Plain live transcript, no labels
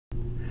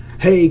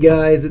Hey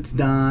guys, it's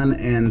Don,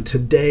 and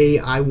today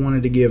I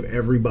wanted to give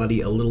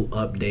everybody a little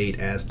update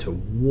as to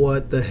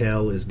what the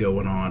hell is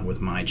going on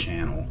with my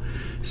channel.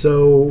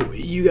 So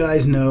you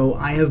guys know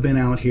I have been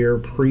out here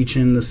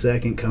preaching the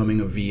second coming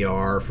of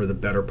VR for the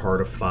better part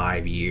of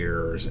 5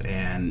 years,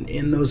 and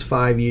in those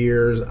 5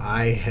 years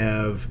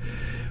I've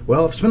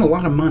spent a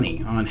lot of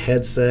money on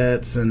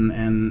headsets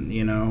and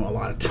you know, a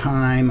lot of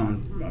time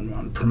on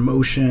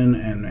promotion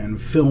and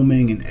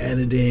filming and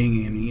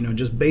editing and, you know,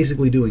 just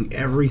basically doing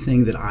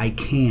everything that I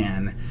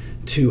can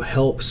to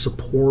help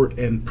support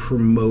and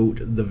promote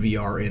the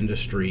VR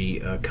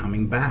industry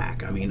coming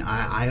back. I mean,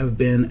 I have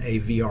been a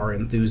VR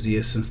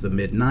enthusiast since the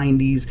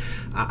mid-90s.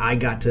 I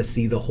got to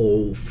see the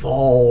whole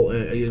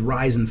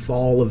rise and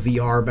fall of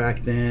VR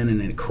back then,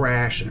 and then it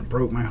crashed and it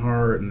broke my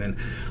heart, and then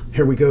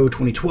here we go,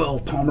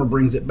 2012, Palmer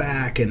brings it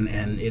back, and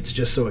it's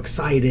just so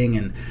exciting,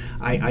 and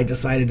I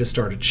decided to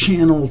start a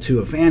channel to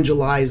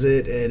evangelize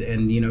it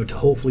and you know, to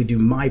hopefully do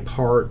my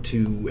part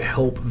to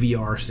help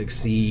VR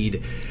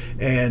succeed.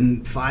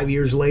 And 5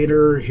 years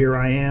later, here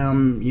I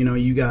am. You know,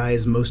 you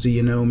guys, most of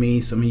you know me,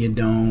 some of you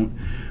don't,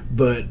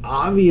 but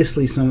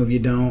obviously some of you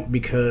don't,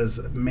 because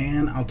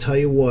man, I'll tell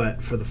you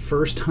what, for the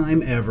first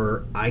time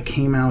ever, I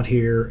came out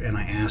here and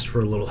I asked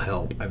for a little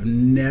help. I've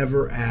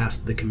never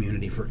asked the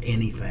community for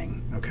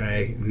anything,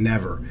 okay?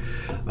 Never.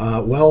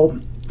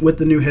 Well, with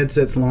the new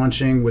headsets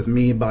launching, with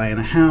me buying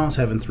a house,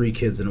 having 3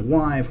 kids and a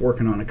wife,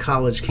 working on a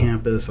college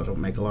campus, I don't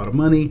make a lot of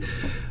money,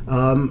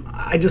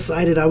 I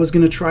decided I was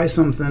going to try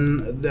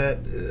something that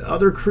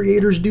other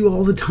creators do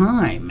all the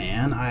time,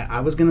 man. I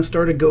was going to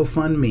start a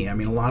GoFundMe. I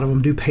mean, a lot of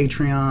them do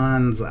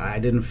Patreons. I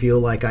didn't feel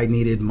like I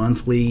needed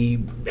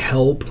monthly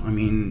help. I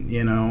mean,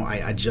 you know,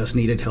 I just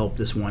needed help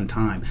this one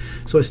time.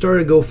 So I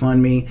started a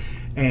GoFundMe.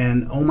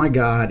 And oh my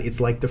God, it's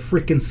like the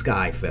freaking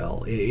sky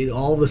fell.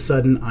 All of a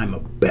sudden, I'm a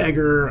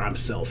beggar. I'm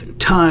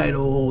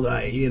self-entitled.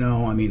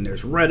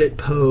 There's Reddit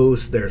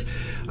posts.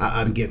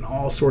 I'm getting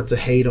all sorts of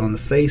hate on the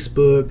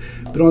Facebook.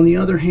 But on the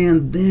other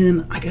hand,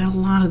 then I got a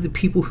lot of the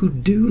people who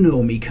do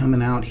know me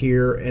coming out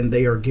here, and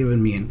they are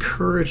giving me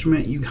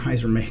encouragement. You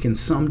guys are making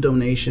some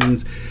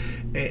donations.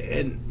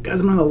 And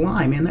guys, I'm not gonna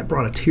lie, man, that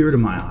brought a tear to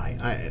my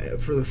eye.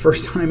 For the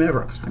first time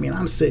ever. I mean,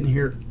 I'm sitting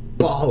here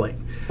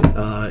bawling.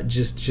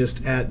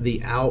 Just at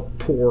the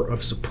outpour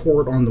of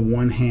support on the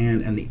one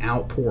hand and the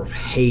outpour of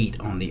hate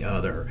on the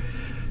other.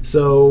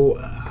 So,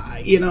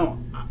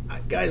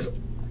 guys,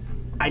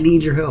 I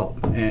need your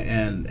help,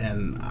 and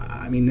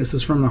I mean, this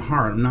is from the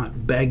heart. I'm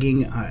not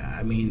begging.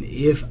 I mean,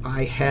 if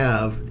I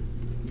have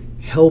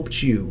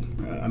helped you,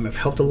 I've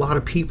helped a lot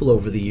of people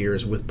over the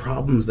years with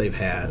problems they've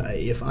had.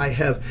 If I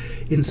have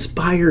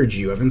inspired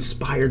you, I've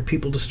inspired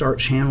people to start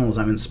channels,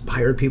 I've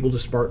inspired people to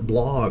start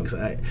blogs.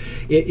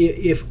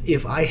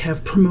 If I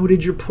have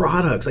promoted your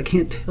products, I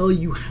can't tell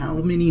you how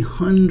many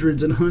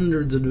hundreds and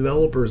hundreds of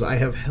developers I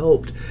have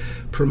helped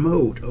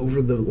promote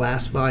over the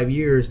last 5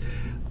 years.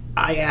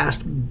 I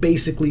asked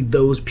basically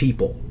those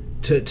people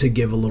to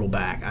give a little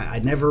back. I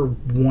never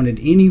wanted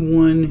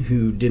anyone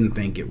who didn't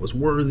think it was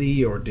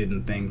worthy or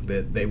didn't think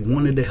that they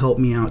wanted to help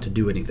me out to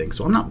do anything.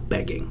 So I'm not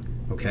begging,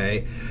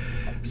 okay?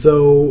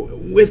 So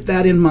with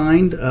that in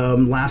mind,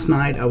 last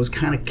night I was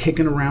kind of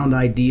kicking around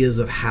ideas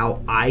of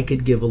how I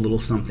could give a little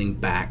something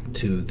back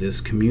to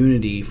this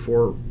community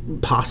for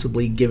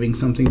possibly giving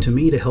something to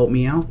me to help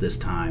me out this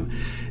time.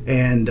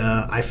 And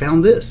I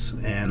found this,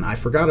 and I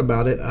forgot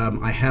about it.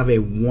 I have a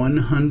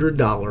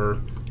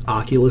 $100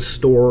 Oculus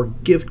Store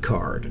gift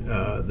card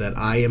that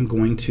I am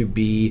going to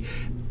be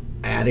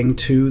adding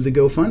to the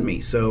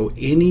GoFundMe. So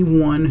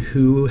anyone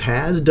who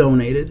has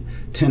donated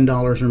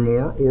 $10 or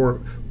more,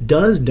 or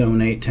does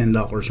donate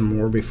 $10 or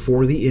more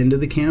before the end of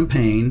the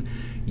campaign,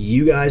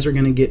 you guys are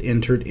going to get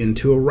entered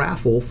into a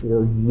raffle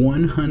for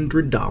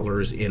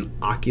 $100 in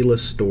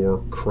Oculus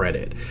Store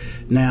credit.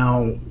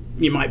 Now,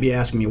 you might be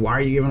asking me, why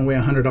are you giving away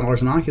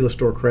 $100 in Oculus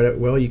Store credit?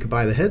 Well, you could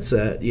buy the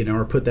headset, you know,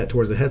 or put that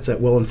towards the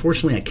headset. Well,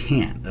 unfortunately, I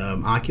can't.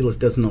 Oculus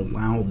doesn't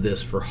allow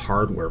this for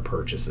hardware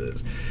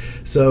purchases.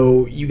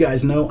 So you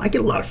guys know I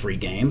get a lot of free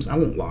games. I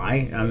won't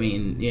lie. I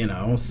mean, you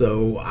know,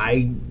 so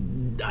I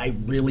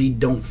really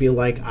don't feel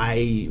like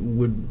I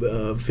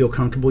would feel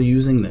comfortable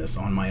using this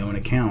on my own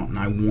account, and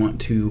I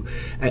want to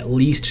at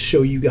least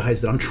show you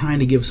guys that I'm trying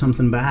to give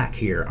something back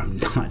here. I'm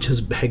not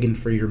just begging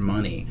for your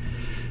money.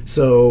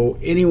 So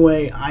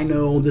anyway, I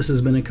know this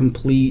has been a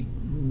complete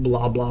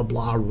blah blah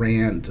blah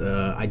rant.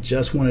 I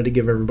just wanted to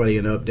give everybody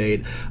an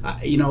update.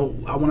 You know,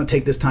 I want to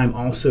take this time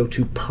also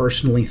to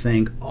personally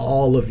thank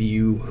all of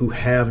you who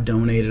have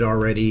donated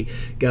already.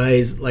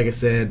 Guys, like I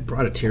said,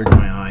 brought a tear to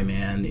my eye,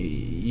 man.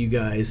 you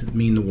guys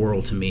mean the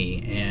world to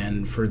me.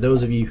 And for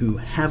those of you who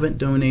haven't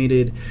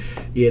donated,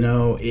 you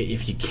know,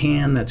 if you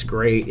can, that's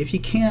great. If you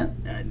can't,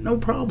 no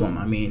problem.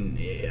 I mean,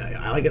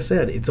 like I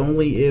said, it's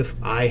only if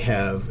I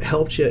have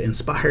helped you,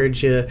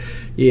 inspired you,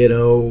 you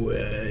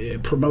know,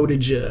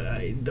 promoted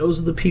you. Those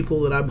are the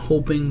people that I'm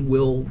hoping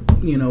will,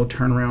 you know,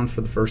 turn around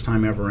for the first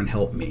time ever and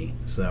help me.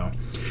 So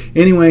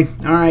anyway,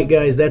 all right,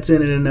 guys, that's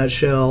it in a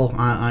nutshell.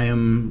 I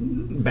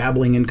am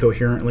babbling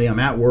incoherently. I'm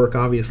at work,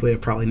 obviously. I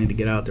probably need to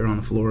get out there on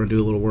the floor and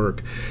do a little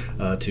work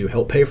to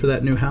help pay for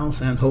that new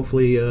house, and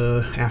hopefully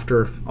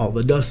after all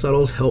the dust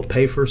settles, help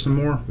pay for some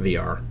more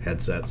VR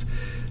headsets.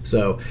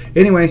 So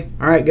anyway,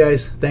 all right,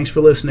 guys, thanks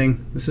for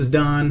listening. This is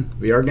Don,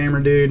 VR Gamer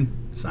Dude,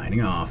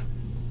 signing off.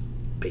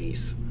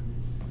 Peace.